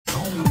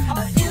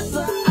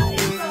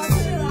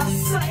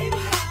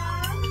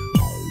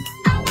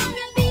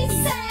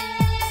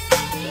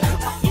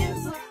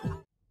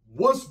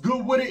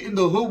with it, in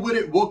the hood with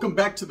it. Welcome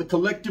back to the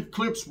Collective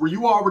Clips, where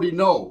you already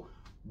know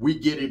we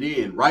get it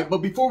in, right?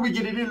 But before we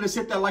get it in, let's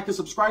hit that like and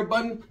subscribe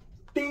button.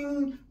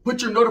 Ding!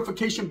 Put your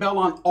notification bell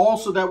on all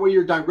so that way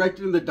you're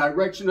directed in the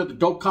direction of the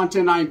dope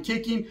content I am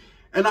kicking.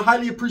 And I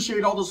highly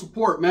appreciate all the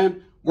support,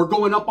 man. We're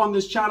going up on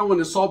this channel and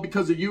it's all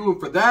because of you. And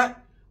for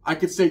that, I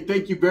could say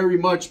thank you very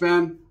much,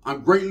 man.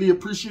 I'm greatly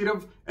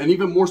appreciative. And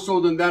even more so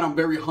than that, I'm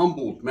very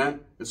humbled, man.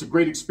 It's a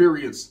great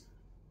experience.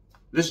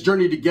 Let's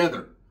journey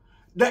together.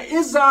 There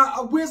is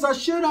a wizard,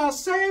 should I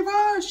save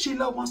her?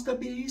 Sheila wants to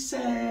be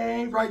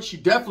saved, right? She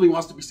definitely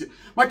wants to be saved.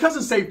 My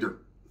cousin saved her.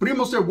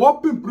 Primo said,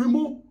 "Whopping,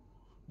 Primo?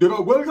 Did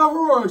I well got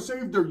her or I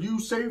saved her?" You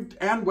saved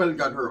and well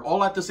got her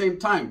all at the same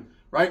time,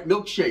 right?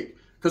 Milkshake.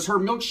 Because her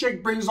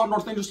milkshake brings all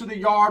Nortenos to the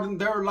yard and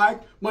they're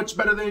like, much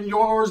better than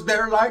yours.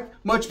 They're like,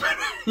 much better.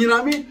 You know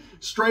what I mean?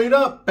 Straight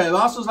up.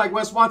 Pedazos like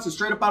Wes Watson,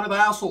 straight up out of the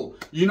asshole.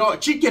 You know,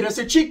 Chiquit. I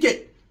said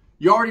Chiquit.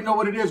 You already know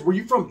what it is. Were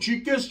you from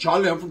Chiquis?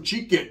 Charlie, I'm from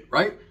Chiquit,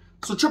 right?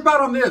 So trip out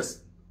on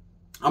this.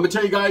 I'm going to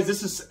tell you guys,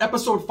 this is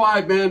episode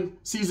 5, man,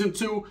 season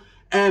 2.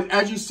 And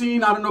as you've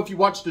seen, I don't know if you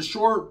watched the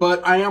short,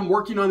 but I am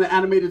working on the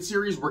animated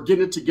series. We're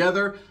getting it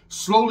together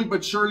slowly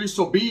but surely.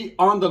 So be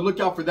on the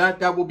lookout for that.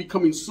 That will be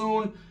coming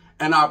soon.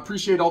 And I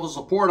appreciate all the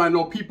support. I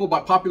know people by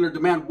popular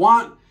demand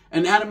want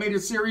an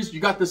animated series.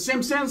 You got The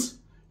Simpsons.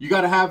 You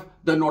got to have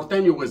the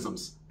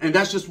Norteñoisms. And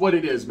that's just what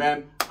it is,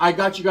 man. I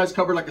got you guys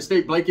covered like a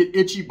state blanket,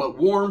 itchy but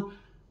warm.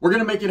 We're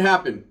going to make it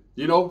happen.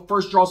 You know,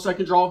 first draw,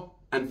 second draw,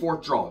 and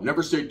fourth draw.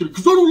 Never say 3,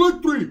 because I don't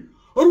like 3.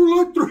 I don't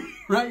like 3,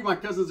 right? My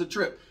cousin's a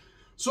trip.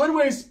 So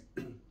anyways,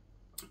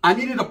 I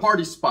needed a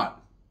party spot.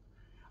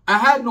 I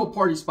had no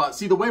party spot.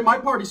 See, the way my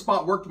party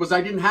spot worked was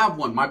I didn't have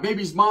one. My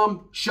baby's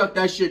mom shut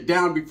that shit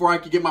down before I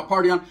could get my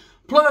party on.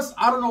 Plus,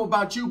 I don't know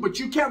about you, but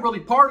you can't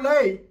really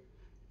parlay.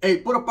 Hey,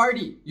 put a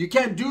party. You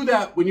can't do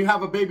that when you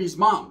have a baby's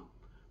mom.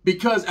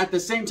 Because at the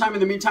same time, in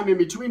the meantime, in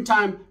between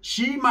time,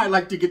 she might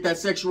like to get that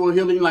sexual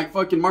healing like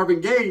fucking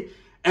Marvin Gaye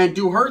and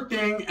do her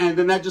thing. And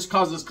then that just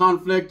causes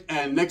conflict.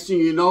 And next thing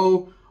you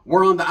know,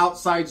 we're on the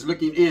outsides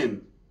looking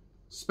in,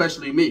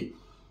 especially me.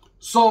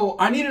 So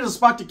I needed a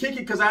spot to kick it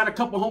because I had a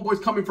couple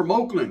homeboys coming from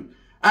Oakland.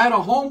 I had a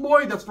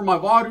homeboy that's from my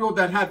barrio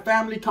that had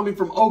family coming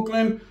from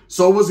Oakland.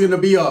 So it was going to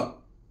be a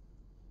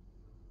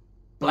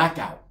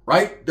blackout,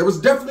 right? There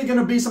was definitely going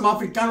to be some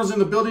Africanos in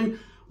the building.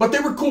 But they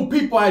were cool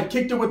people. I had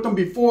kicked it with them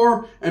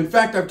before. In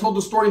fact, I've told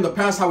the story in the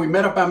past how we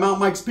met up at Mount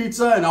Mike's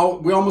Pizza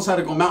and we almost had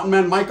to go Mountain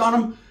Man Mike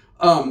on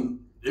them.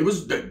 It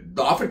was, the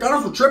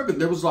Africanos were tripping.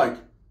 There was like,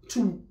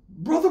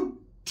 brother,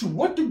 to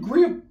what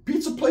degree of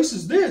pizza place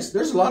is this?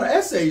 There's a lot of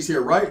essays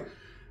here, right?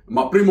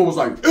 My primo was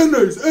like,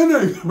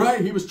 NAs,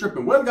 right? He was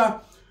tripping. Well, guy,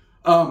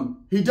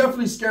 he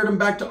definitely scared him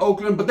back to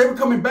Oakland, but they were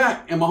coming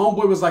back. And my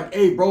homeboy was like,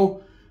 hey,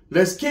 bro,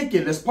 let's kick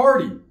it. Let's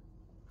party.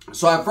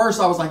 So at first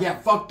I was like, yeah,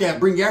 fuck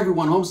that. Bring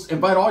everyone home.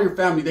 Invite all your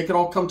family. They could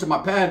all come to my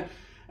pad.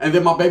 And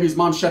then my baby's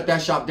mom shut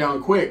that shop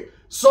down quick.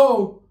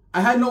 So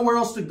I had nowhere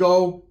else to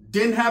go.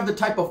 Didn't have the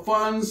type of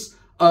funds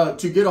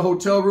to get a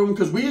hotel room.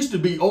 Because we used to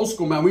be old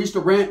school, man. We used to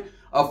rent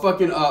a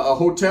fucking a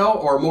hotel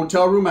or a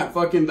motel room at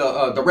fucking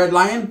the Red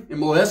Lion in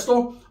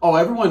Modesto. Oh,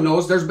 everyone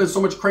knows there's been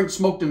so much crank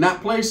smoked in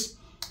that place.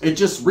 It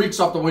just reeks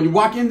off the, when you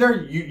walk in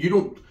there,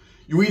 you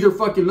either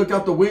fucking look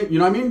out the window. You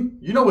know what I mean?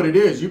 You know what it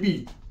is. You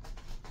be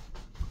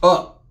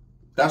up.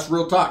 That's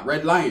real talk.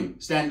 Red Lion.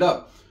 Stand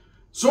up.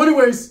 So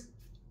anyways,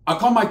 I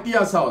call my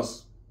tia's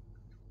house.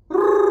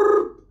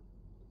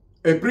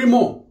 Hey,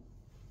 primo.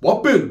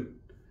 Whoppin'.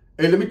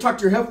 Hey, let me talk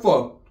to your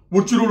heifer.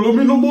 What, you don't love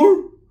me no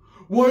more?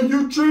 Why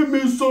you treat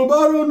me so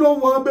bad? I don't know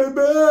why, baby.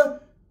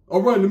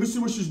 All right, let me see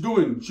what she's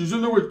doing. She's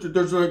in there with,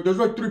 there's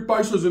like 3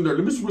 paisas in there.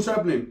 Let me see what's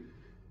happening.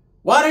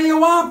 What do you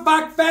want,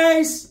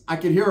 fuckface? I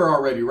can hear her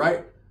already,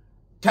 right?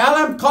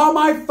 Tell him, call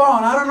my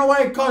phone. I don't know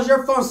why he calls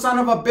your phone, son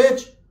of a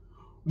bitch.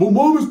 Well,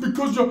 Mom, it's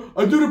because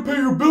I didn't pay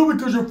your bill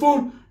because your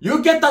phone.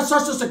 You get the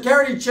Social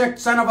Security check,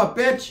 son of a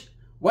bitch.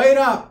 Wait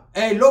up.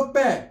 Hey, Lupe,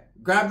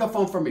 grab the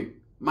phone for me.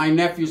 My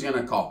nephew's going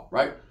to call,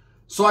 right?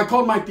 So I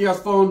called my tia's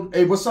phone.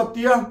 Hey, what's up,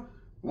 tia?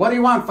 What do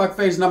you want,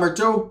 fuckface number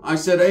 2? I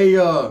said, hey,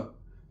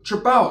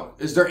 trip out.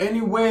 Is there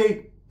any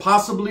way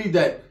possibly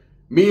that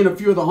me and a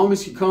few of the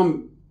homies can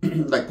come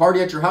like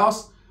party at your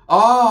house?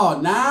 Oh,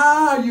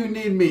 now you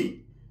need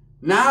me.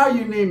 Now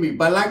you need me.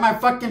 But like my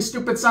fucking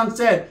stupid son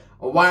said,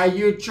 why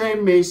you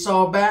treat me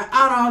so bad?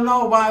 I don't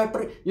know why.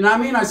 You know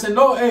what I mean? I said,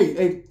 no,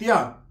 hey,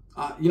 tia.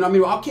 You know what I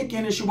mean? I'll kick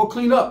in and she will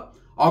clean up.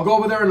 I'll go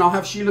over there and I'll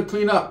have Sheila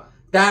clean up.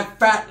 That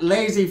fat,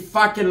 lazy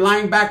fucking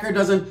linebacker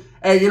doesn't.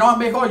 Hey, you know what,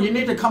 mijo? You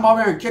need to come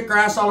over here and kick her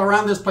ass all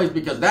around this place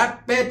because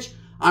that bitch,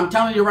 I'm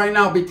telling you right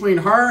now, between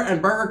her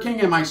and Burger King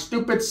and my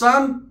stupid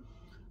son,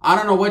 I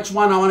don't know which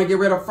one I want to get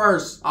rid of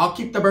first. I'll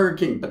keep the Burger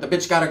King, but the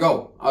bitch got to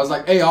go. I was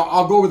like, hey,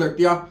 I'll go over there,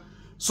 tia.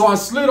 So I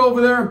slid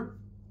over there.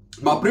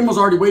 My primo's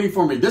already waiting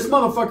for me. This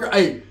motherfucker,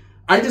 hey,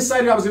 I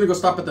decided I was going to go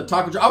stop at the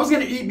taco joint. I was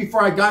going to eat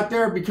before I got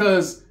there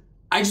because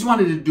I just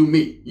wanted to do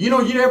me. You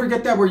know, you ever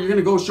get that where you're going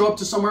to go show up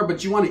to somewhere,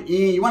 but you want to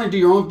eat, you want to do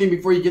your own thing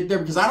before you get there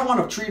because I don't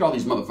want to treat all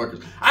these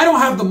motherfuckers. I don't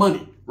have the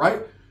money,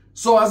 right?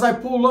 So as I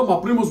pull up, my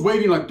primo's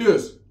waiting like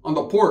this on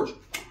the porch.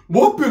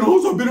 What been,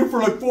 Jose? I've been here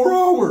for like 4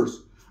 hours.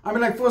 I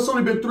mean, like, it's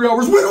only been 3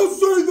 hours. We don't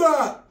say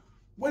that.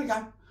 What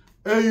guy?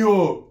 Hey,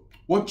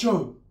 what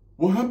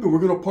happened? We're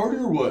going to party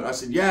or what? I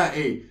said, yeah,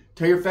 hey,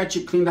 tell your fat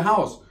chick clean the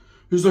house.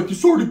 He's like,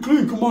 it's already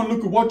clean. Come on,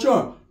 look, watch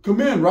out. Come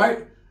in,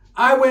 right?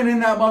 I went in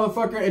that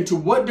motherfucker, and to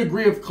what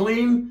degree of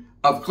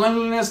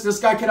cleanliness this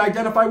guy could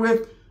identify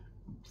with?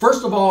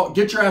 First of all,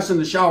 get your ass in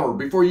the shower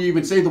before you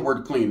even say the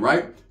word clean,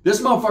 right?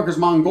 This motherfucker's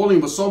Mongolian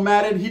was so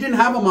matted, he didn't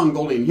have a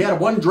Mongolian. He had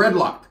one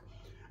dreadlock.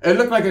 It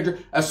looked like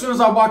as soon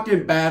as I walked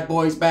in, bad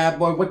boy,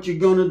 what you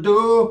gonna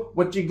do?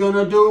 What you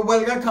gonna do?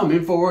 Well, I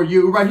coming for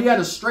you, right? He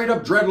had a straight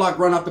up dreadlock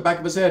run out the back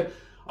of his head.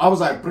 I was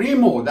like,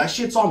 primo, that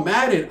shit's all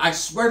matted. I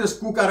swear there's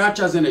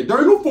cucarachas in it. There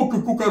ain't no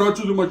fucking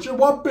cucarachas in my shit.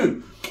 What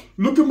happened?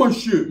 Look at my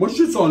shit. My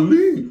shit's on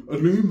lean. I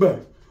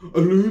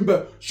lean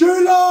back.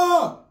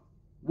 Sheila!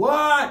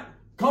 What?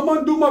 Come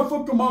undo my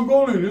fucking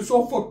Mongolian. It's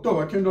all fucked up.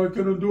 I can't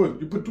undo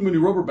it. You put too many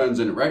rubber bands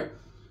in it, right?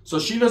 So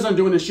Sheila's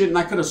undoing this shit, and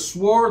I could have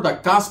swore the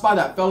caspa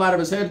that fell out of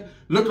his head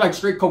looked like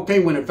straight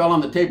cocaine when it fell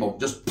on the table.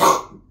 Just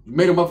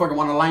made a motherfucker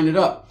want to line it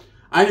up.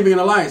 I ain't even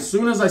gonna lie. As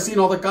soon as I seen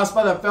all the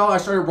caspa that fell, I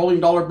started rolling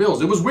dollar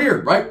bills. It was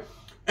weird, right?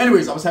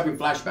 Anyways, I was having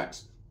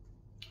flashbacks.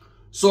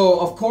 So,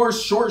 of course,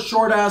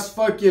 short ass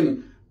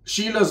fucking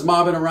Sheila's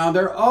mobbing around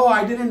there. Oh,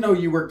 I didn't know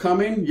you were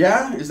coming.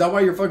 Yeah? Is that why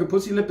your fucking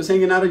pussy lip is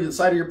hanging out of the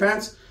side of your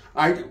pants?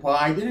 Well,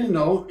 I didn't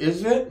know.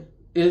 Is it?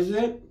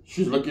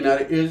 She's looking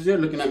at it. Is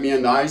it? Looking at me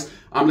in the eyes.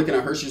 I'm looking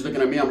at her. She's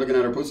looking at me. I'm looking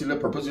at her pussy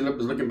lip. Her pussy lip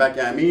is looking back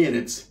at me. And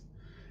it's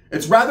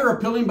rather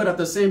appealing, but at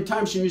the same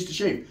time, she needs to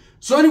shave.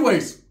 So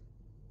anyways,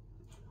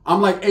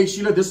 I'm like, hey,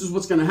 Sheila, this is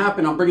what's going to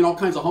happen. I'm bringing all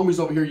kinds of homies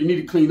over here. You need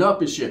to clean up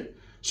and shit.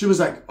 She was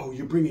like, oh,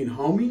 you're bringing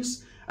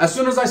homies? As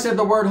soon as I said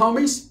the word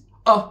homies,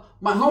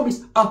 my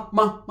homies,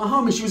 my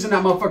homies. She was in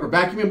that motherfucker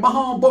vacuuming. My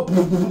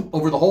homeboy,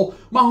 over the hole.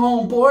 My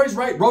homeboys,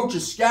 right?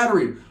 Roaches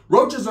scattering.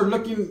 Roaches are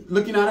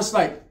looking at us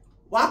like,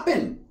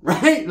 whopping,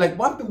 right? Like,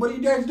 whopping, what are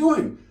you guys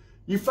doing?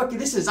 You fucking,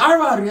 this is our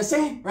water, you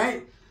say,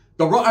 right?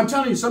 I'm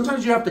telling you,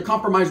 sometimes you have to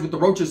compromise with the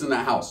roaches in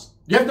that house.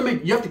 You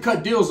have to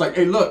cut deals like,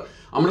 hey, look,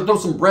 I'm going to throw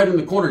some bread in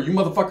the corner. You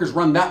motherfuckers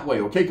run that way,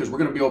 okay? Because we're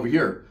going to be over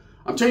here.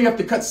 I'm telling you, you have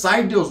to cut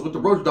side deals with the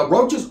roaches. The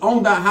roaches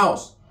own that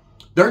house.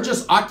 They're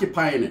just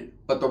occupying it.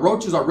 But the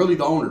roaches are really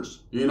the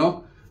owners, you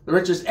know? The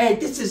roaches, hey,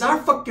 this is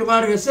our fucking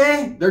water, you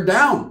say? They're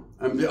down.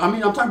 I mean,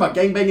 I'm talking about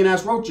gangbanging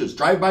ass roaches.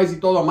 Drive-bys y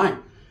todo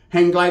mine.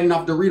 Hang gliding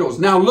off Doritos.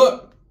 Now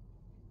look.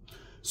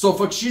 So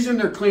fuck, she's in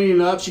there cleaning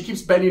up. She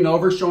keeps bending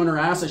over, showing her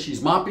ass as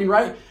she's mopping,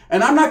 right?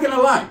 And I'm not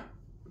gonna lie.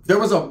 There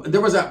was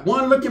that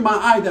one look in my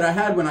eye that I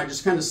had when I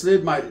just kind of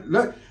slid my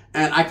look,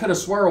 and I could have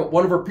swore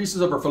one of her pieces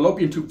of her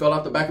fallopian tube fell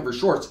out the back of her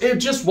shorts. It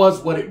just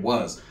was what it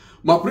was.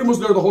 My primo's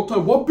there the whole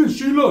time. What been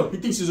Sheila? He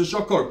thinks he's a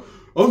shot car.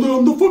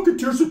 I'm the fucking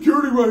tier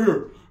security right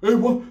here. Hey,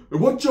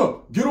 watch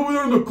out. Get over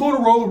there in the corner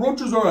where all the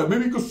roaches are at.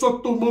 Maybe you can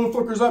suck those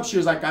motherfuckers up. She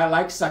was like, I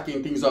like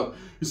sucking things up.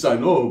 He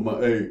said, no,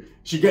 hey,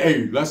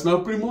 last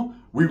night, primo,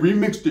 we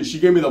remixed it. She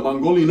gave me the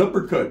Mongolian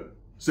uppercut.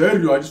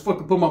 Sergio, I just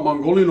fucking put my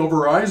Mongolian over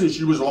her eyes and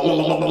she was,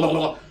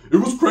 it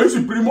was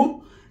crazy,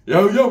 primo.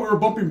 Yeah, we were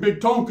bumping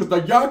big tone because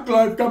the yak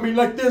life got me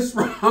like this.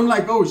 I'm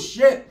like, oh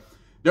shit.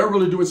 They're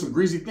really doing some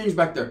greasy things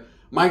back there.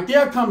 My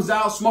tia comes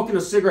out smoking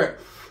a cigarette.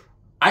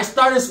 I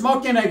started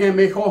smoking again,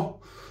 mijo.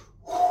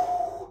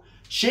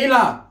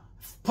 Sheila,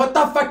 put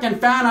the fucking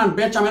fan on,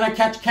 bitch. I'm gonna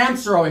catch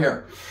cancer over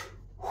here.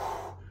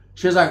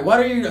 She's like, what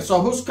are you, so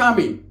who's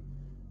coming?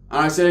 And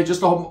I said, hey,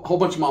 just a whole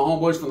bunch of my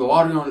homeboys from the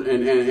water,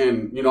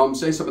 and you know, I'm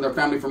saying some of their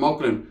family from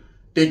Oakland.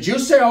 Did you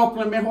say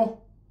Oakland, mijo?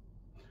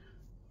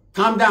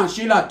 Calm down,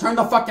 Sheila. Turn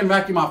the fucking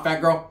vacuum off, fat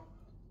girl.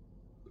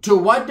 To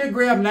what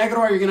degree of negro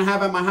are you gonna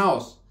have at my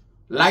house?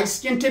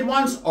 Light-skinned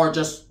ones, or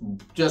just,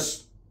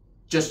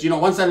 you know,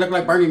 ones that look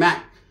like Bernie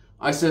Mac?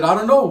 I said, I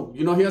don't know.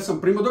 You know, he has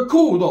some primo. They're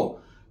cool, though.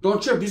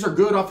 Don't trip. These are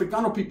good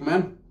Africano people,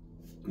 man.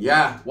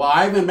 Yeah. Well,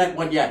 I haven't met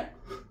one yet.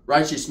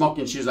 Right? She's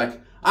smoking. She's like,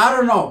 I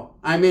don't know.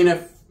 I mean,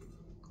 if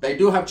they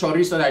do have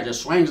chorizo that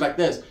just swings like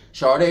this.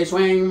 Shorty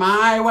swing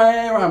my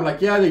way. I'm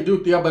like, yeah, they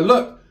do, tia. But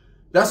look,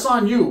 that's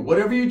on you.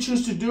 Whatever you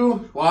choose to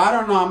do. Well, I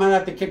don't know. I'm going to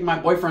have to kick my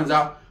boyfriends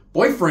out.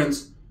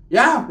 Boyfriends?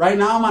 Yeah. Right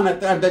now, I'm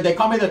on they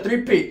call me the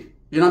three-peat.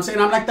 You know what I'm saying?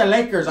 I'm like the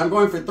Lakers. I'm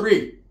going for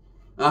 3.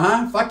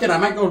 Fuck it. I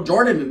might go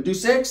Jordan and do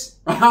 6.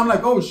 I'm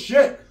like, oh,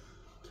 shit.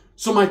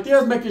 So my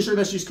tia's making sure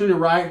that she's cleaning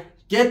right.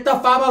 Get the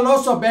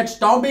fabuloso, bitch.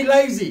 Don't be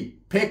lazy.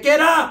 Pick it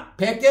up.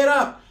 Pick it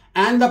up.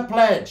 And the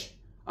pledge.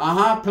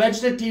 Pledge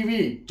the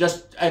TV.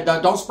 Just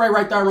don't spray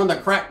right there around the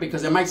crack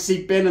because it might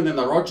seep in and then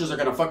the roaches are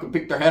going to fucking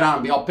pick their head out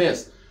and be all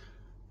pissed.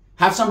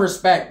 Have some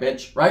respect,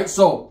 bitch. Right?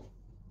 So,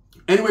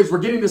 anyways, we're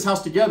getting this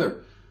house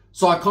together.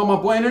 So I call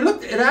my boy and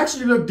it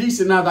actually looked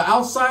decent. Now, the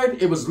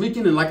outside, it was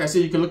leaking. And like I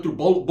said, you can look through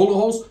bullet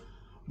holes.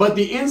 But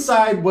the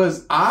inside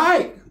was,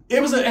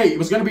 it was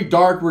going to be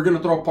dark. We're going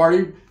to throw a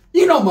party.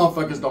 You know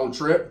motherfuckers don't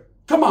trip.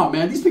 Come on,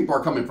 man. These people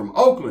are coming from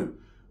Oakland.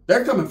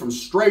 They're coming from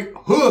straight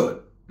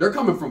hood. They're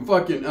coming from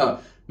fucking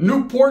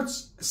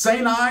Newports,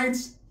 St.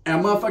 Ides,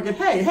 and motherfucking,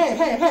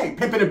 hey,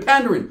 pimping and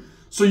pandering.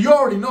 So you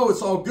already know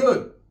it's all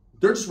good.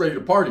 They're just ready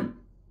to party.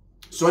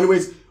 So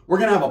anyways, we're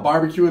going to have a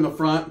barbecue in the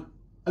front.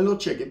 a little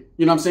chicken,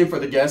 you know what I'm saying, for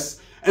the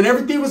guests. And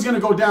everything was going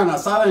to go down.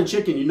 Asada and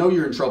chicken, you know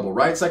you're in trouble,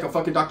 right? It's like a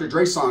fucking Dr.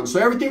 Dre song. So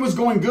everything was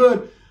going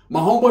good. My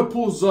homeboy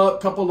pulls up,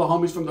 a couple of the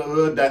homies from the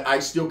hood that I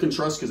still can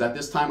trust, because at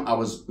this time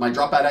my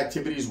dropout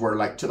activities were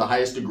like to the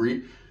highest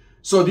degree.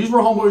 So these were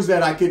homeboys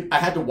that I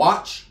had to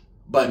watch,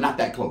 but not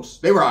that close.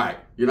 They were all right.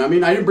 You know what I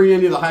mean? I didn't bring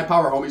any of the high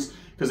power homies,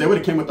 because they would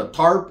have came with a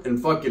tarp and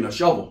fucking a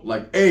shovel.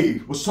 Like, hey,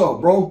 what's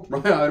up, bro?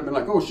 Right? I'd have been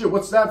like, oh shit,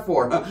 what's that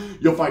for?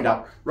 You'll find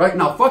out. Right?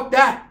 Now, fuck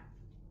that.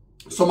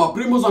 So my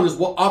primo's on his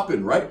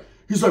upping, right?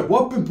 He's like,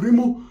 whopping,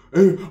 primo?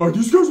 Hey, are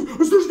these guys,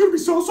 is there's gonna be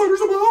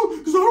Southsiders about?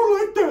 Because I don't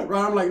like that.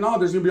 Right? I'm like, no,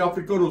 there's gonna be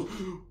Africanos.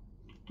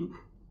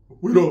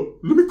 Wait up,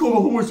 let me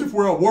call the homies if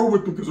we're at war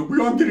with them, because if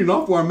we aren't getting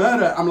off where I'm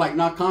at, I'm like,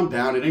 nah, calm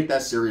down. It ain't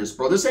that serious,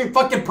 bro. This ain't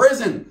fucking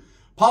prison.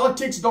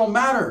 Politics don't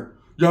matter.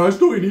 Yeah, I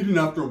still ain't eating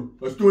after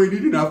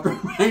him.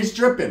 He's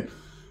tripping.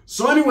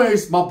 So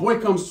anyways, my boy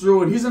comes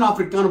through, and he's an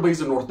Africano, but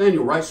he's a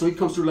Norteno, right? So he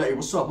comes through like, hey,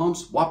 what's up,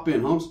 Humps? Whop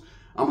in, Humps.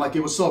 I'm like, hey,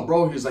 what's up,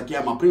 bro? He's like,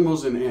 yeah, my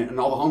primos and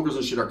all the homegirls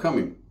and shit are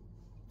coming.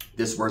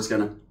 This is where it's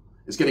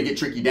gonna get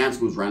tricky dance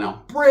moves right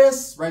now.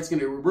 Briss, right? It's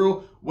gonna be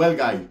real well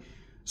guy.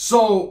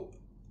 So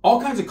all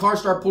kinds of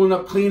cars start pulling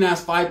up, clean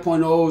ass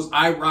 5.0s,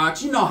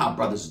 IROCs. You know how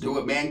brothers do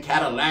it, man.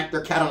 Cadillac,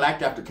 they're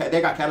Cadillac after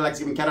they got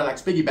Cadillacs, even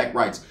Cadillacs piggyback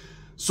rides.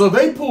 So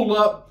they pull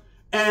up,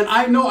 and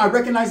I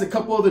recognize a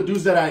couple of the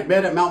dudes that I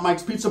met at Mount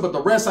Mike's Pizza, but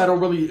the rest I don't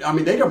really. I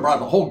mean, they done brought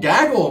the whole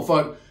gaggle of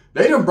fuck.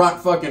 They done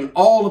brought fucking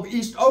all of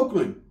East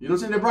Oakland. You know what I'm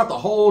saying? They brought the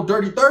whole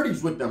Dirty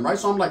 30s with them, right?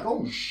 So I'm like,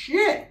 oh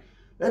shit.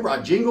 They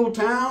brought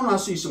Jingletown. I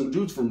see some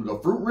dudes from the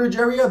Fruit Ridge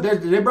area.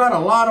 They brought a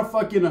lot of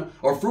fucking,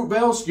 or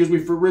Fruitvale, excuse me,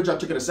 Fruit Ridge. I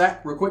took it a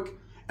sack real quick,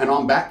 and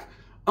I'm back.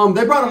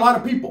 They brought a lot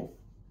of people.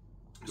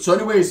 So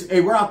anyways, hey,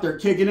 we're out there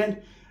kicking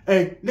it.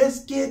 Hey,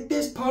 let's get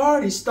this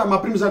party started. My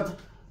primo's out there.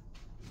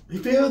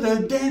 You feel the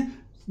dance,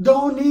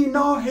 don't need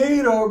no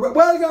hater.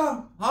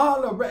 Well,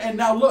 holla. And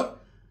now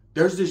look,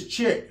 there's this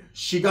chick.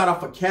 She got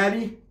off a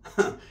caddy.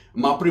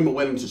 My primo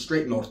went into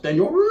straight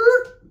Norteno,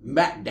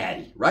 Mac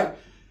Daddy, right?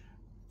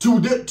 To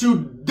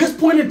this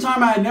point in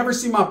time, I had never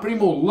seen my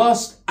primo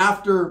lust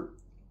after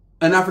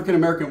an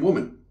African-American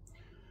woman.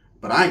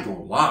 But I ain't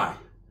gonna lie.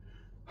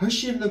 Her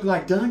shit looked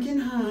like Duncan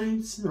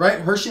Hines,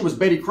 right? Her shit was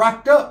Betty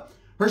crocked up.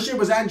 Her shit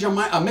was Aunt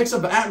Jemima, a mix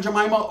of Aunt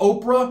Jemima,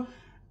 Oprah,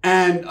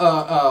 and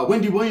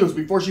Wendy Williams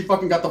before she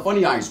fucking got the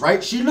funny eyes,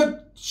 right? She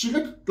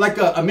looked like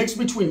a mix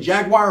between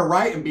Jaguar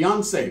Wright and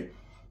Beyonce.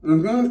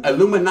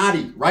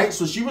 Illuminati, right?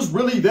 So she was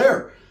really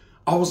there.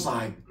 I was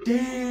like,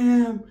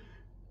 damn.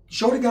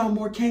 Shorty got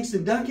more kinks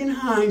than Duncan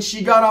Hines.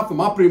 She got off, and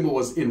my primo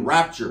was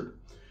enraptured.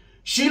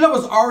 Sheila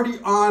was already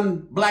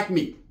on black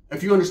meat,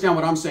 if you understand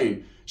what I'm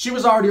saying. She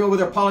was already over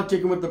there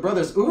politicking with the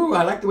brothers. Ooh,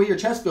 I like the way your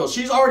chest feels.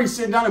 She's already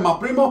sitting down, and my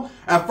primo,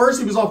 at first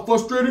he was all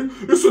frustrated.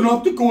 It's an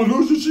optical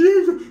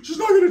illusion. She's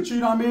not going to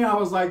cheat on me. I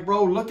was like,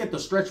 bro, look at the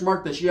stretch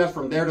mark that she has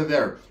from there to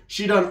there.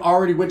 She done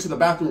already went to the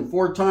bathroom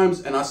 4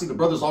 times, and I see the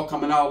brothers all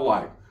coming out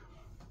like,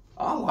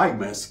 I like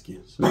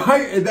Mexicans,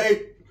 right? And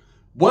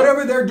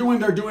whatever they're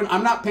doing,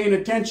 I'm not paying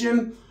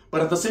attention.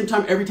 But at the same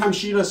time, every time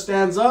Sheila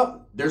stands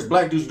up, there's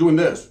black dudes doing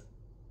this.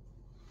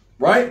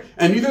 Right?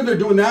 And either they're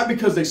doing that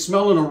because they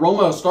smell an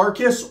aroma of Star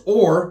Kiss,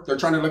 or they're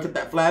trying to look at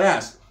that flat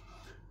ass.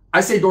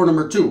 I say door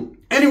number 2.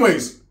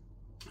 Anyways,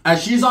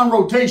 as she's on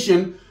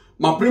rotation,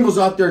 my primo's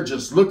out there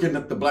just looking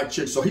at the black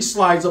chick. So he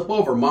slides up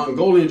over,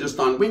 Mongolian, just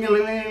on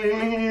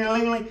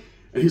wing-a-ling-ling-ling-ling-ling.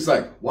 And he's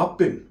like,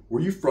 Whoppin',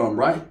 where you from,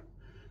 right?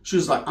 She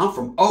was like, I'm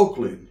from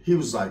Oakland. He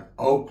was like,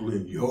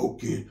 Oakland,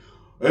 Yokin.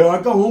 Hey, I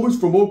got homies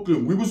from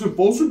Oakland. We was in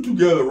Folsom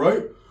together,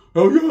 right?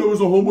 Hell yeah, there was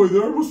a homeboy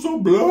there. What's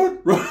up, blood?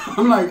 Right?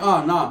 I'm like,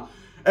 nah.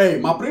 Hey,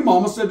 my primo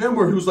almost said that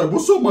where he was like,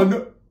 what's up,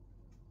 man?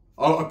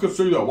 I could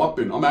say that,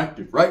 Whoppin', I'm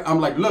active, right? I'm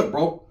like, look,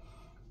 bro,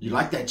 you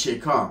like that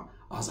chick, huh?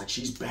 I was like,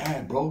 she's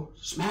bad, bro.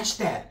 Smash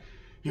that.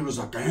 He was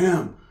like,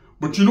 damn.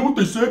 But you know what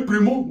they say,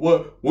 primo?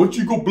 What? Once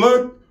you go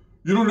black,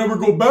 you don't ever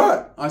go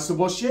back. I said,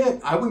 well,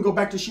 shit, I wouldn't go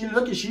back to Sheila.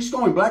 Look, she's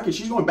going black and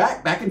she's going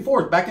back and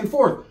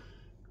forth.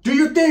 Do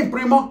you think,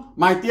 primo?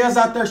 My tia's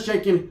out there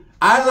shaking.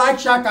 I like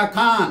Shaka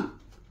Khan.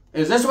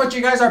 Is this what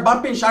you guys are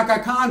bumping,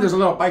 Shaka Khan? There's a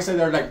little paisa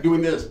there like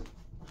doing this.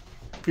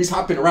 He's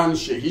hopping around and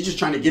shit. He's just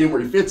trying to get in where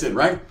he fits in,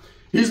 right?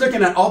 He's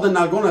looking at all the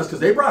nalgonas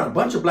because they brought a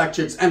bunch of black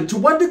chicks. And to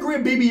what degree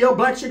BBL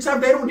black chicks have,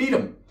 they don't need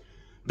them.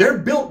 They're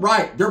built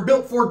right. They're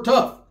built Ford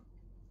tough.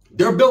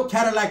 They're built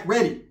Cadillac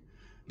ready.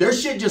 Their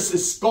shit just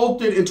is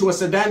sculpted into a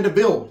sedan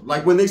DeVille.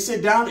 Like when they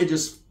sit down, it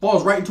just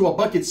falls right into a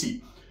bucket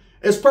seat.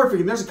 It's perfect.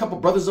 And there's a couple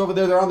brothers over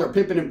there. They're on there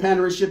pimping and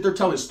pandering shit. They're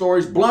telling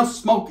stories. Blunt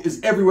smoke is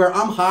everywhere.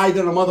 I'm high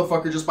than a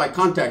motherfucker just by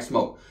contact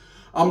smoke.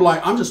 I'm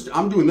like,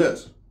 I'm doing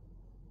this.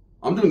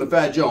 I'm doing the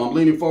Fat Joe. I'm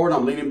leaning forward.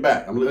 I'm leaning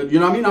back. You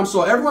know what I mean?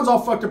 So everyone's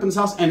all fucked up in this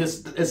house, and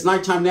it's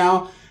nighttime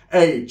now.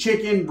 Hey,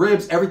 chicken,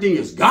 ribs, everything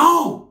is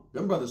gone.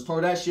 Them brothers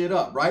tore that shit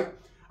up, right?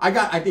 I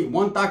got, I think,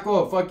 1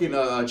 taco of fucking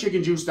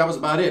chicken juice. That was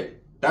about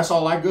it. That's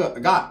all I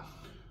got.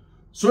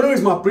 So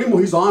anyways, my primo,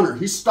 he's on her.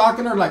 He's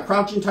stalking her like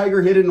Crouching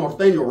Tiger, hidden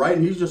Norteno, right?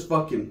 And he's just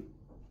fucking,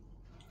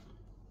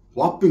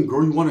 Whoppin',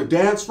 girl, you want to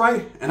dance,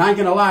 right? And I ain't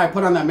gonna lie, I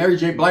put on that Mary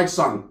J. Blige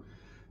song.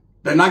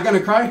 They're not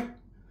gonna cry?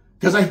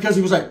 Because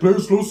he was like, play a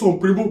slow song,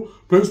 primo.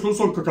 Play a slow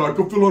song, because I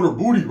could feel on her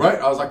booty, right?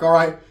 I was like, all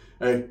right.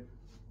 Hey.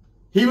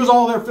 He was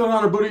all there feeling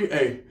on her booty.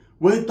 Hey.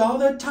 With all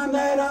the time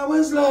that I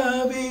was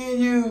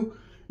loving you,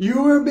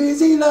 you were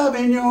busy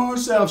loving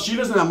yourself. She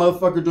listened to that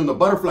motherfucker doing the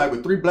butterfly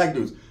with 3 black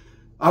dudes.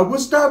 I would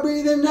start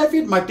breathing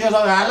nephew. My tia's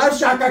all like, I love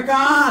Shaka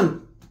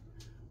Khan.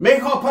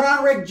 Mijo, put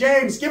on Rick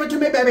James. Give it to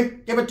me, baby.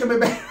 Give it to me,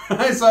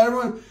 baby. So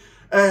everyone,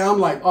 hey, I'm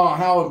like, oh,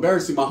 how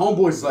embarrassing. My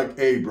homeboy's like,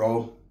 hey,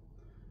 bro,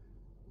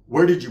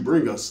 where did you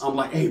bring us? I'm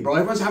like, hey, bro,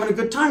 everyone's having a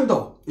good time,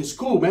 though. It's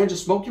cool, man.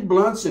 Just smoke your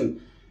blunts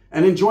and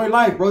enjoy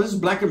life, bro. This is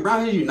black and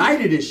brown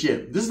united and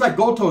shit. This is like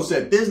Goto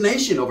said, this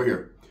nation over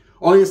here.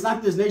 Only it's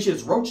not this nation,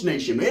 it's Roach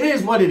Nation. It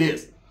is what it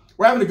is.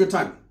 We're having a good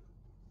time.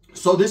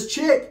 So this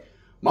chick,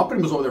 my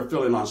primo's over there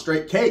filling on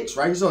straight cakes,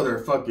 right? He's over there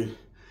fucking,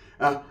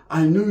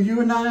 I knew you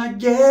were not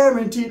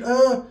guaranteed,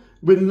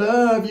 with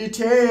love you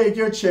take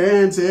your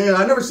chances.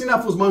 I never seen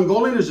that fool's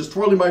Mongolian. It's just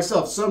twirling by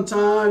itself.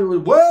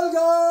 Sometime,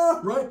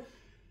 well, right?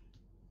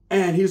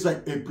 And he's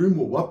like, hey,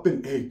 primo,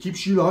 weapon, hey, keep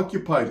Sheila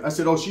occupied. I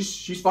said, oh,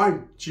 she's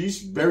fine.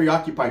 She's very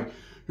occupied.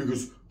 He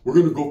goes, we're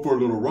going to go for a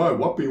little ride.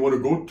 Weapon, you want to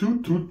go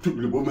too?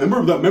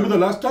 Remember the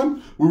last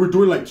time we were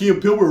doing like Key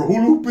and Peele, we were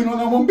hula hooping on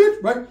that one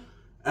bitch, right?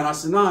 And I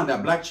said, nah, and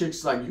that black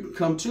chick's like, you can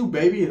come too,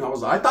 baby. And I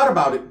was like, I thought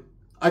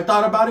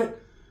about it.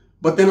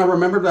 But then I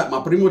remembered that my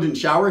primo didn't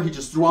shower. He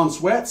just threw on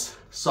sweats.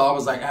 So I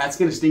was like, it's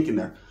going to stink in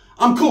there.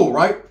 I'm cool,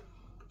 right?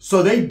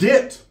 So they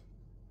dipped.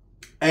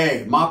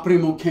 Hey, my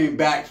primo came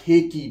back,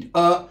 hickied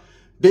up.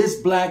 This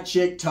black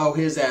chick tore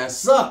his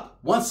ass up.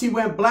 Once he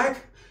went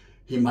black,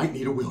 he might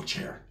need a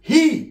wheelchair.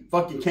 He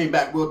fucking came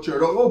back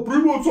wheelchair. Oh,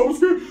 primo, I'm so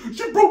scared.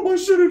 She broke my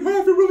shit in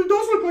half. It really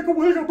does look like a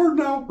wig I burned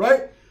now,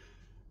 right?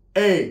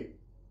 Hey,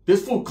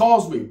 this fool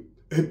calls me.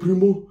 Hey,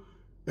 primo.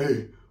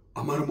 Hey,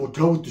 I'm at a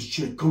motel with this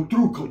chick. Come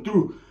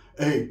through.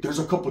 Hey, there's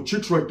a couple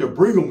chicks right there.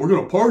 Bring them. We're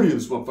going to party in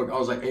this motherfucker. I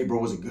was like, hey, bro,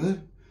 was it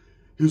good?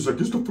 He was like,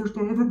 this is the first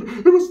time I've ever been.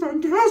 It was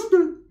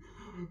fantastic.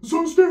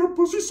 So there,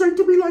 pussy sang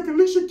to me like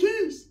Alicia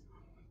Keys.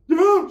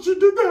 Yeah, she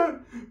did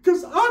that.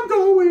 Because I'm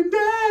going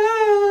down.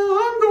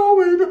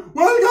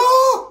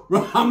 Well,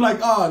 go. I'm like,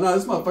 oh, no,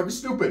 this motherfucker's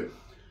stupid.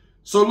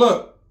 So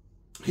look,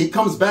 he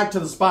comes back to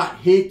the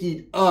spot,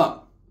 hickied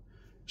up.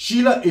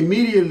 Sheila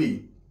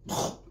immediately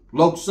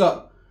lopes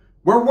up.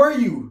 Where were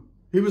you?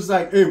 He was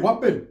like, hey,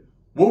 weapon,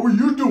 what were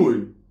you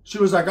doing? She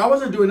was like, I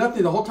wasn't doing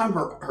nothing. The whole time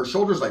her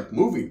shoulders like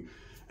moving.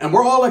 And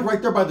we're all like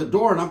right there by the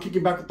door. And I'm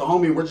kicking back with the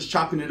homie. And we're just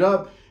chopping it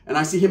up. And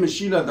I see him and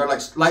Sheila, they're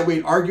like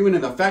lightweight arguing,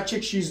 and the fat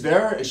chick, she's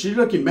there, and she's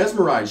looking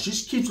mesmerized. She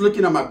keeps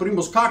looking at my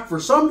primo's cock for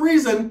some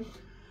reason.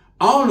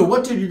 I don't know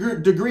what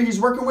degree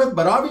he's working with,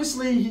 but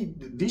obviously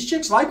these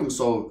chicks like him.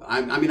 So,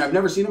 I mean, I've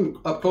never seen him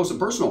up close and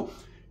personal.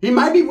 He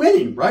might be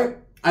winning, right?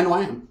 I know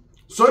I am.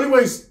 So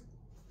anyways,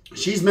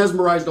 she's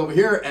mesmerized over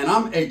here, and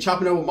I'm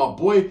chopping it with my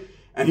boy,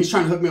 and he's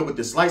trying to hook me up with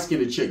this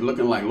light-skinned chick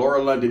looking like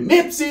Laura London.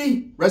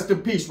 Nipsey, rest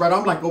in peace, right?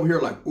 I'm like over here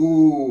like,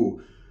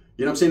 ooh.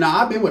 You know what I'm saying? Now,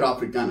 I've been with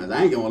Africanas.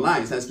 I ain't gonna lie.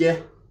 That's, yeah.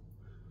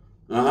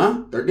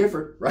 They're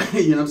different, right?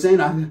 You know what I'm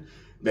saying?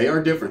 They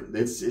are different.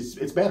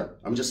 It's better.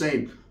 I'm just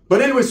saying.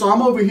 But anyway, so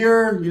I'm over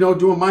here, you know,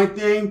 doing my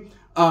thing.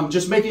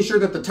 Just making sure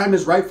that the time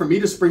is right for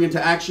me to spring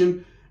into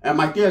action. And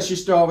my tia,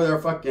 she's still over there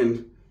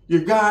fucking,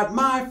 you got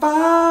my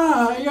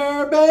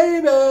fire,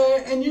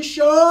 baby, and you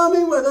show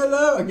me where the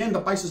love. Again,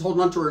 the Pisces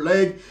holding onto her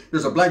leg.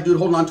 There's a black dude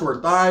holding onto her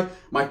thigh.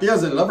 My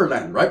tia's in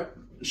Loverland, right?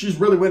 She's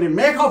really winning.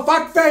 Make a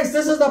fuck face.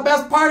 This is the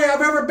best party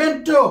I've ever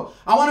been to.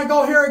 I want to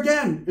go here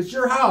again. It's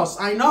your house.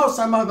 I know,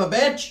 son of a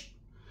bitch.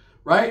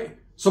 Right?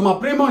 So my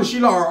primo and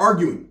Sheila are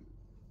arguing.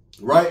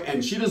 Right?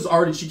 And Sheila's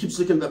already, she keeps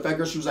looking at the fat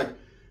girl. She was like,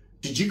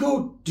 did you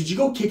go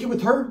kick it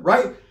with her?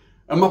 Right?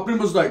 And my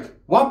primo's like,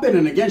 what?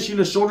 And again,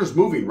 Sheila's shoulders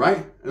moving, right?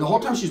 And the whole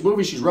time she's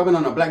moving, she's rubbing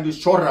on a black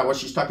dude's chorra while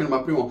she's talking to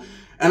my primo.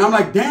 And I'm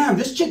like, damn,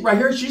 this chick right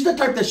here, she's the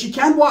type that she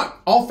can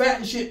walk all fat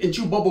and shit and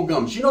chew bubble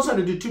gum. She knows how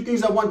to do 2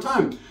 things at one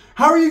time.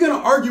 How are you going to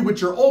argue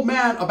with your old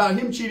man about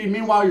him cheating?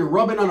 Meanwhile, you're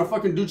rubbing on a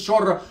fucking dude's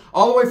shoulder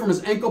all the way from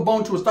his ankle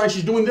bone to his thigh.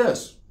 She's doing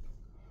this.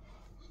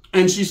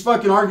 And she's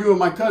fucking arguing with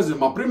my cousin.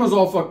 My primo's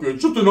all fucking,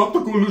 shut the not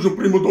the collusion,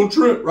 primo, don't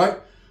trip, right?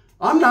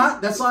 I'm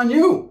not. That's on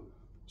you.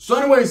 So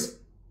anyways,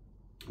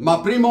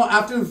 my primo,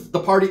 after the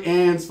party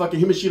ends, fucking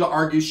him and Sheila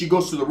argue. She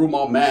goes to the room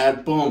all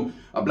mad. Boom.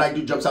 A black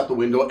dude jumps out the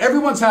window.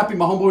 Everyone's happy.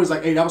 My homeboy is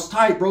like, hey, that was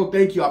tight, bro.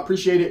 Thank you. I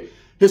appreciate it.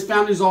 His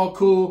family's all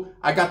cool.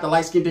 I got the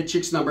light-skinned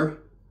chick's number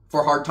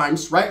for hard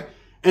times, right?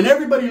 And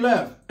everybody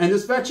left. And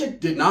this fat chick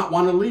did not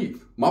want to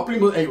leave. My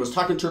primo, hey, was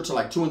talking to her till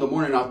like 2 in the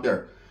morning out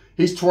there.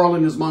 He's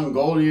twirling his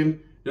Mongolian.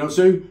 You know what I'm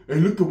saying? Hey,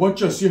 look at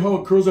what you see how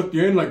it curls at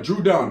the end like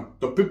Drew Down.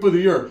 The pip of the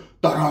year.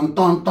 Dun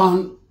dun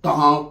dun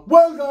dun.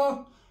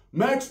 Welga.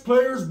 Max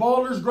players,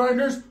 ballers,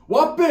 grinders.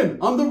 Whoppin'.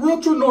 I'm the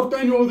real true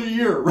Norteno of the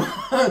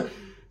year.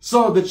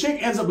 So the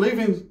chick ends up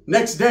leaving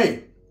next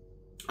day.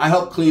 I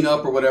help clean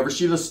up or whatever.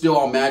 Sheila's still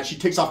all mad. She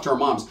takes off to her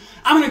mom's.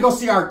 I'm going to go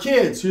see our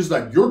kids. She's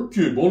like, your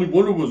kid? Only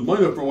one of them was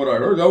mine from what I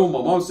heard. That's what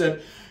my mom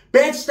said.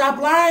 Bitch,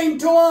 stop lying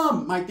to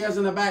him. My dad's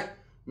in the back.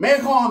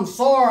 Mijo, I'm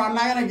sore. I'm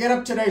not going to get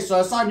up today. So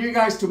it's on you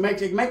guys to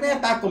make me a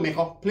taco,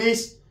 mijo.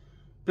 Please.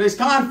 Please,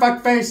 come on,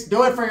 fuckface.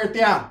 Do it for your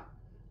tia.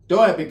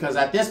 Do it, because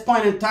at this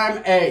point in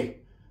time, hey,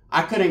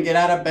 I couldn't get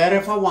out of bed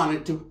if I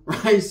wanted to,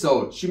 right?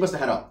 So she must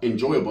have had an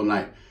enjoyable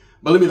night.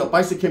 Believe me, the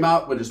paisa came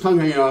out with his tongue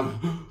hanging out.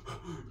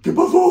 ¿Qué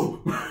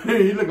pasó?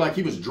 He looked like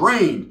he was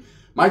drained.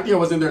 My tia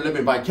was in there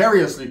living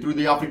vicariously through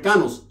the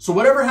Africanos. So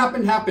whatever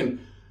happened, happened.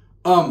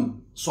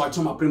 So I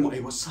told my primo, hey,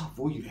 what's up,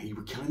 fool? You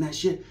were killing that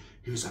shit?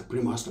 He was like,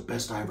 primo, that's the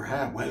best I ever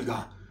had.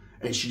 Huelga.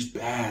 Hey, she's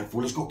bad,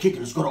 fool. Let's go kick it.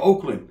 Let's go to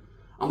Oakland.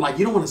 I'm like,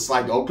 you don't want to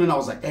slide to Oakland? I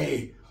was like,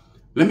 hey,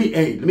 let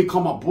me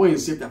call my boy and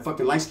see if that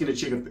fucking light-skinned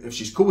chick, if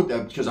she's cool with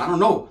that, because I don't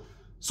know.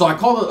 So I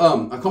call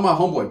my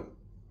homeboy.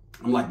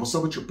 I'm like, what's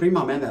up with your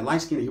prima, man? That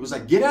light-skinned. He was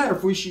like, get at her,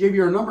 fool. She gave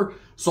you her number.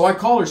 So I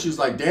call her. She's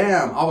like,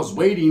 damn, I was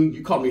waiting.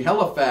 You called me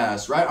hella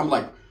fast, right? I'm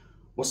like,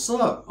 what's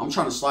up? I'm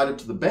trying to slide it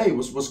to the bay.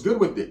 What's good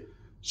with it?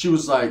 She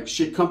was like,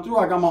 shit, come through.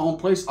 I got my own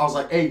place. I was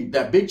like, hey,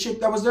 that big chick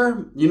that was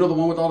there, you know, the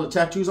one with all the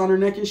tattoos on her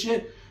neck and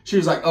shit? She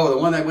was like, oh, the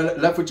one that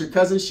left with your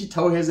cousin? She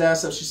towed his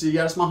ass up. She said,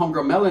 yeah, that's my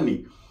homegirl,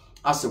 Melanie.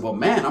 I said, well,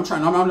 man, I'm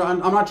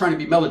not trying to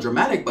be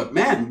melodramatic, but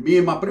man, me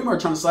and my prima are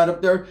trying to slide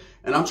up there,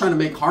 and I'm trying to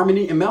make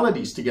harmony and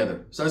melodies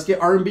together. So let's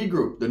get R&B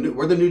group.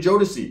 We're the new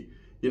Jodeci.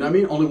 You know what I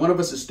mean? Only one of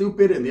us is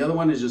stupid, and the other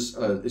one is just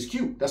is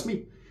cute. That's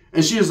me.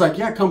 And she was like,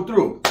 yeah, come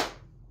through.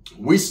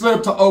 We slid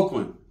up to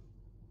Oakland.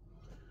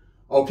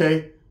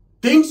 Okay?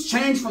 Things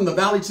change from the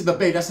valley to the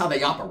bay. That's how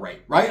they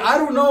operate, right? I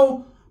don't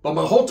know, but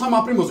the whole time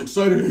my primo was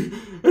excited.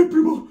 Hey,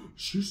 primo,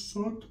 she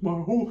sucked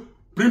my whole...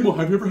 Primo,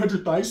 have you ever had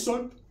your thighs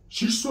sucked?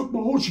 She sucked my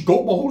whole... She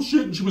gulped my whole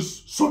shit, and she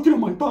was sucking on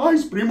my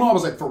thighs, primo. I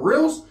was like, for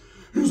reals?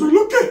 He was like,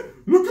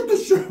 look at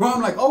this shit.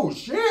 I'm like, oh,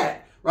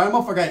 shit. Right,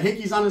 motherfucker got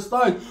hickeys on his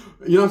thighs.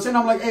 You know what I'm saying?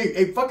 I'm like,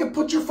 hey, fucking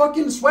put your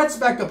fucking sweats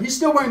back up. He's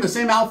still wearing the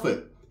same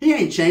outfit. He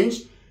ain't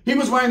changed. He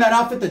was wearing that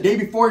outfit the day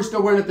before. He's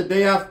still wearing it the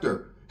day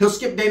after. He'll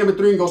skip day number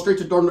 3 and go straight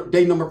to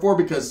day number 4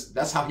 because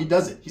that's how he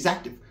does it. He's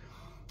active.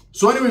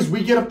 So anyways,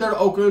 we get up there to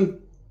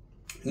Oakland.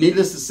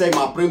 Needless to say,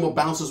 my primo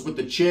bounces with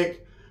the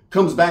chick.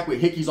 Comes back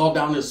with hickeys all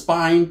down his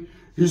spine.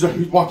 He's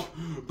walking.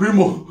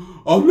 Primo,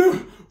 I'll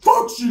never...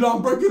 Fuck shit,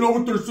 I'm breaking over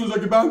with her as soon as I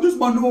get back. This is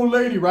my new old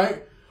lady,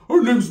 right?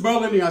 Her name's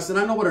Melanie. I said,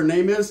 I know what her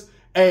name is.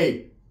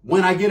 Hey,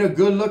 when I get a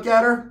good look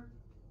at her,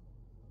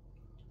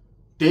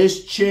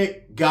 this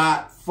chick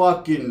got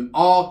fucking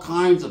all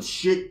kinds of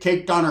shit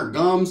caked on her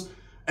gums.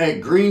 Hey,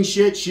 green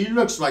shit. She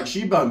looks like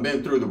she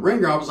been through the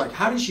ringer. I was like,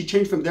 how did she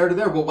change from there to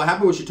there? Well, what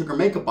happened was she took her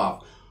makeup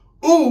off.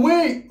 Ooh,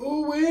 wait.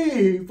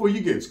 Before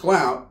you get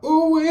clown.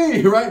 Ooh,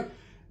 wait, right?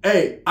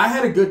 Hey, I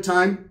had a good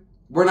time.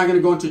 We're not going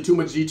to go into too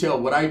much detail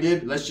of what I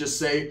did. Let's just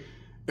say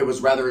it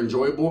was rather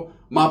enjoyable.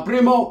 My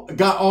primo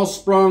got all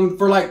sprung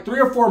for like 3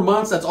 or 4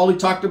 months. That's all he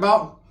talked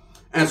about.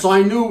 And so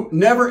I knew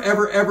never,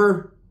 ever,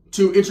 ever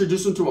to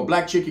introduce him to a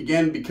black chick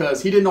again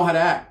because he didn't know how to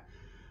act.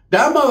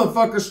 That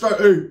motherfucker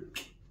started,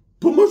 hey,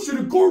 put my shit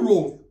in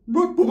cornrows.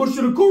 Put my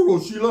shit in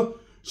cornrows, Sheila.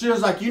 She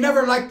was like, you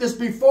never liked this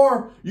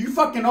before. You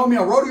fucking owe me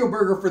a rodeo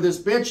burger for this,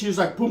 bitch. She was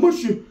like, put my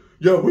shit,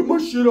 yeah, whip my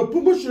shit up.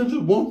 Put my shit in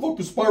just one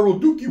fucking spiral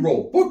dookie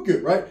roll. Fuck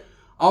it, right?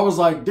 I was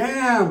like,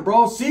 damn,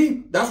 bro.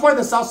 See, that's why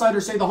the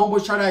Southsiders say the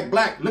homeboys try to act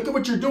black. Look at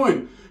what you're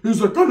doing. He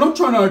was like, I'm not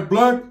trying to act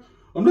black.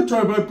 I'm not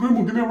trying to act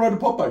primo. Give me a ride to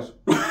Popeyes.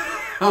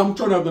 I'm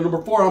trying to have the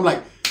number 4. I'm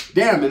like,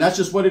 damn, man, that's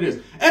just what it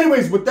is.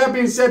 Anyways, with that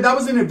being said, that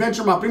was an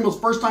adventure. My primo's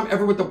first time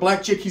ever with a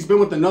black chick. He's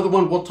been with another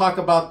one. We'll talk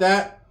about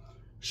that.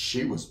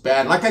 She was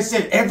bad. Like I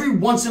said, every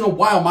once in a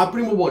while, my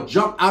primo will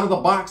jump out of the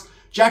box,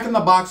 Jack in the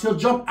Box. He'll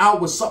jump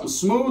out with something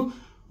smooth.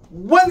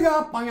 Like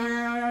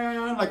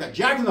a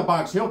Jack in the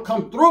Box, he'll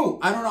come through.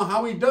 I don't know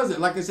how he does it.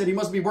 Like I said, he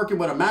must be working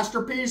with a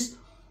masterpiece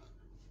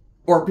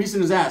or a piece in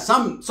his ass.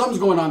 Something's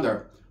going on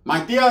there.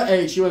 My tia,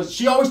 hey, she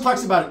always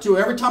talks about it too.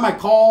 Every time I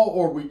call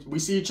or we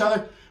see each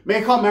other,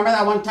 Mexico, remember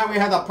that one time we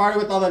had that party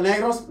with all the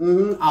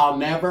negros? I'll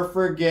never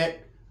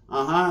forget.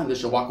 And then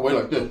she'll walk away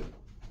like this.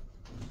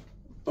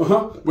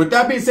 With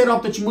that being said, I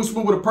hope that you move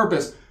smooth with a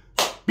purpose.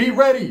 Be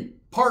ready.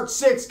 Part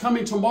 6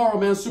 coming tomorrow,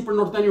 man. Super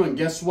Norteno. And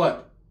guess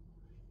what?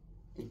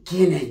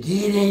 Can I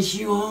get it,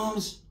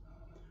 Shums?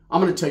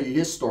 I'm going to tell you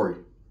his story.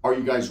 Are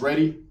you guys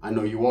ready? I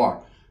know you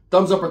are.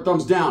 Thumbs up or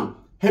thumbs down.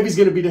 Heavy's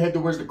going to be the head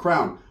that wears the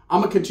crown. I'm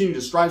going to continue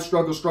to strive,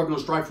 struggle,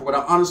 and strive for what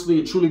I honestly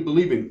and truly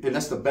believe in. And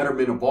that's the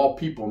betterment of all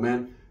people,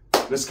 man.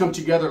 Let's come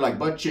together like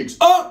butt cheeks.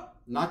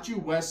 Not you,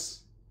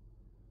 Wes.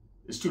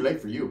 It's too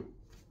late for you.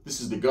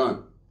 This is the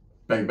gun.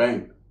 Bang,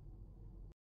 bang.